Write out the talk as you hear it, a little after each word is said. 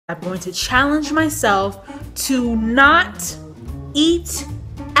I'm going to challenge myself to not eat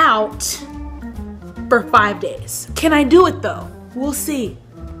out for 5 days. Can I do it though? We'll see.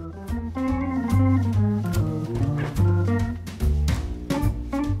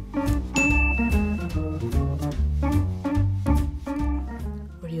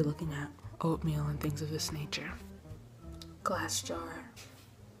 What are you looking at? Oatmeal and things of this nature. Glass jar.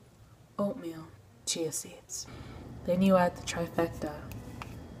 Oatmeal. Chia seeds. Then you add the trifecta.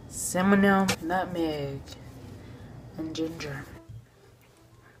 Cinnamon, nutmeg, and ginger.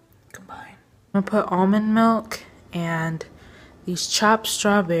 Combine. I'm gonna put almond milk and these chopped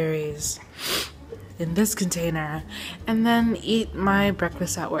strawberries in this container and then eat my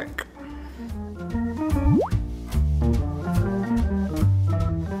breakfast at work.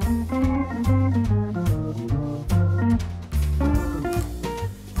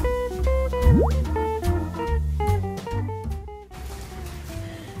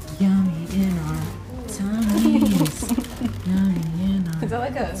 Yummy in our tummies. Yummy in our Is that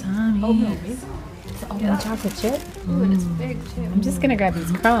like a tummies. oatmeal meal? It's oatmeal chocolate chip. Ooh, and it's big too. I'm just gonna grab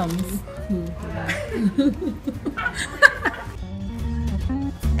these crumbs.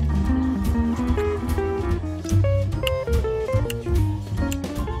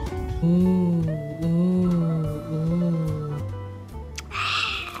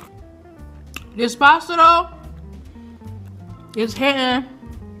 This pasta though is hitting.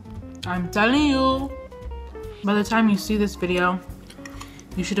 I'm telling you. By the time you see this video,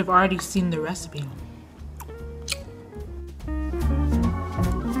 you should have already seen the recipe.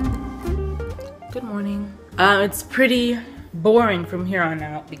 Good morning. It's pretty boring from here on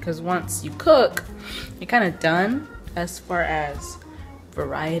out because once you cook, you're kind of done as far as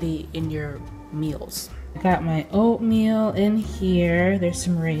variety in your meals. I got my oatmeal in here. There's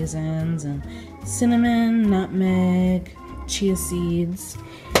some raisins and cinnamon, nutmeg, chia seeds.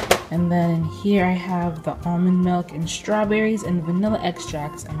 And then in here I have the almond milk and strawberries and vanilla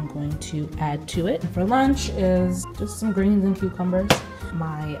extracts I'm going to add to it. And for lunch is just some greens and cucumbers.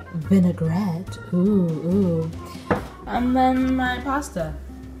 My vinaigrette, ooh. And then my pasta.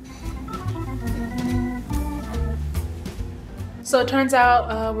 So it turns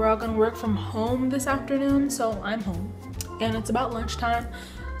out we're all gonna work from home this afternoon, so I'm home. And it's about lunchtime.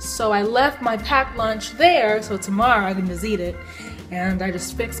 So I left my packed lunch there, so tomorrow I can just eat it. And I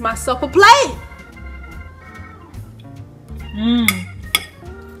just fixed myself a plate.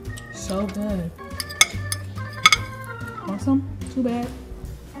 So good. Awesome, too bad.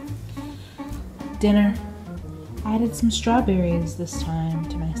 Dinner. I added some strawberries this time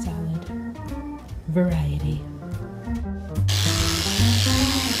to my salad. Variety.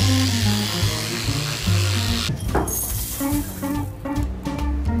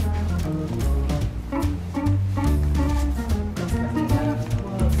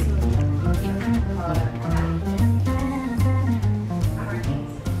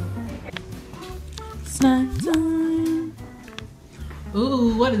 Snack time.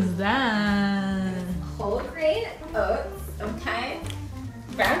 Ooh, what is that? Whole grain oats, okay.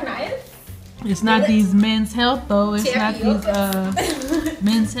 Brown rice. It's not these Men's Health though. It's not these SmackYoLip.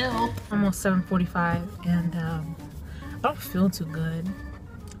 Men's Health. Almost 7:45 and I don't feel too good.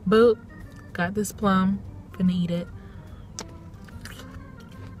 But got this plum. Gonna eat it.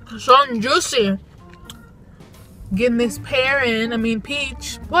 So juicy. Getting this pear in. I mean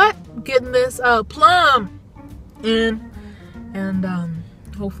peach. What? Getting this plum in. And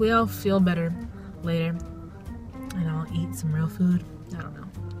hopefully I'll feel better later. And I'll eat some real food. I don't know.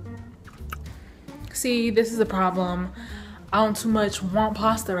 See, this is a problem. I don't too much want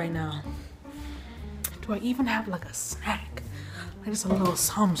pasta right now. Do I even have like a snack? Like just a little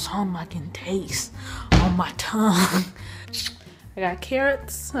something I can taste on my tongue. I got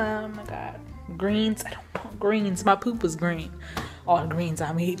carrots. I got greens. I don't want greens. My poop was green. All the greens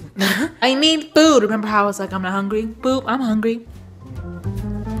I'm eating. I need food. Remember how I was like, I'm not hungry? Boop, I'm hungry.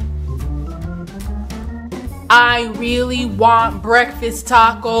 I really want breakfast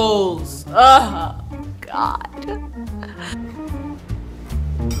tacos. Oh, God.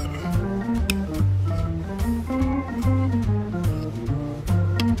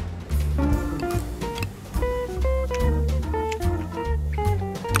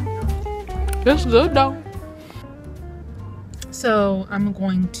 It's good though. So I'm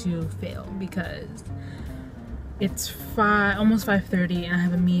going to fail because it's almost 5:30 and I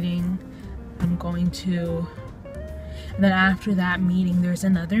have a meeting. I'm going to, and then after that meeting there's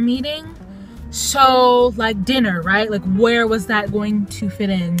another meeting. So like dinner, right? Like where was that going to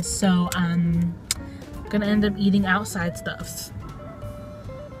fit in? So I'm gonna end up eating outside stuff.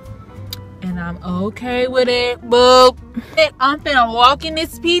 and I'm okay with it. Boop. I'm finna walk in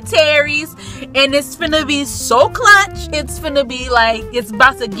this P. Terry's, and it's finna be so clutch. It's finna be like, it's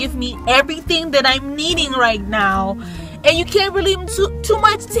about to give me everything that I'm needing right now. And you can't really too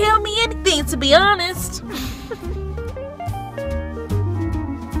much tell me anything, to be honest.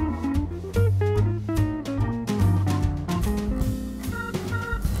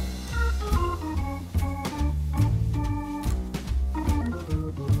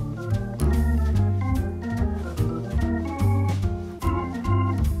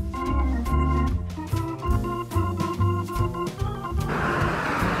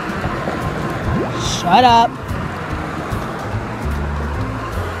 Shut up.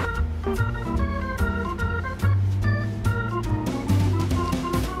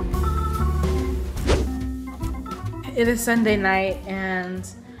 It is Sunday night and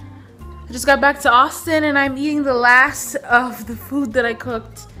I just got back to Austin and I'm eating the last of the food that I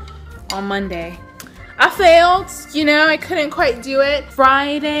cooked on Monday. I failed, you know, I couldn't quite do it.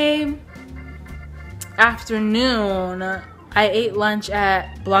 Friday afternoon, I ate lunch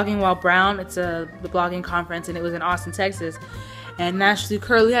at Blogging While Brown. It's the blogging conference and it was in Austin, Texas. And Naturally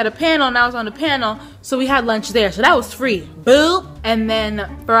Curly had a panel and I was on the panel, so we had lunch there. So that was free. Boop! And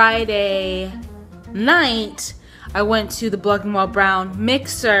then Friday night, I went to the Blogging While Brown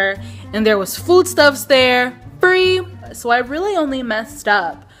mixer and there was foodstuffs there, free. So I really only messed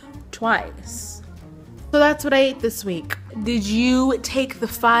up twice. So that's what I ate this week. Did you take the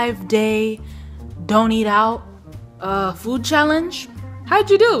 5-day don't eat out food challenge? How'd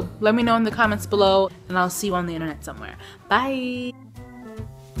you do? Let me know in the comments below and I'll see you on the internet somewhere. Bye.